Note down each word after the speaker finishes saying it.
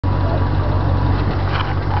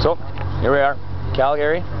So, here we are,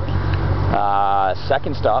 Calgary.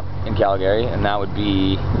 Second stop in Calgary, and that would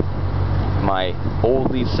be my old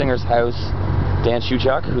lead singer's house, Dan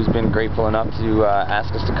Shuchuk, who's been grateful enough to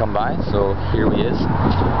ask us to come by. So here he is.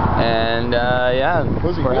 And yeah,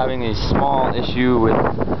 we're having a small issue with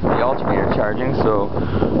the alternator charging, so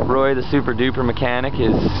Roy, the super duper mechanic,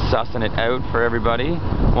 is sussing it out for everybody.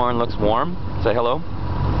 Warren looks warm. Say hello.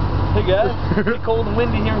 Hey guys, it's pretty cold and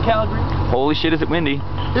windy here in Calgary. Holy shit, is it windy?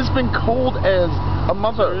 It's been cold as a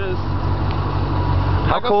mother. Sure is.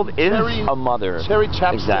 How cold is a mother? Cherry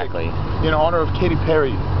chapstick. Exactly. In honor of Katy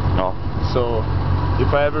Perry. Oh. So,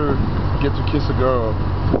 if I ever get to kiss a girl,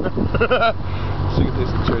 she can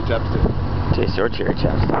taste the cherry chapstick. Taste your cherry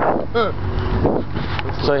chapstick.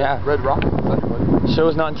 So yeah. Red Rocket.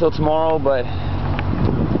 Show's not until tomorrow, but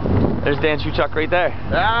there's Dan Shuchuk right there.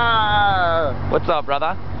 Ah! What's up,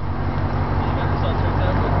 brother?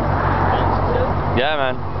 Yeah,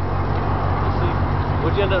 man.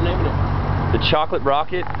 What'd you end up naming it? The chocolate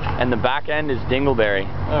rocket, and the back end is Dingleberry.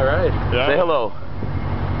 All right. Say hello.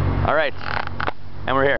 All right, and we're here.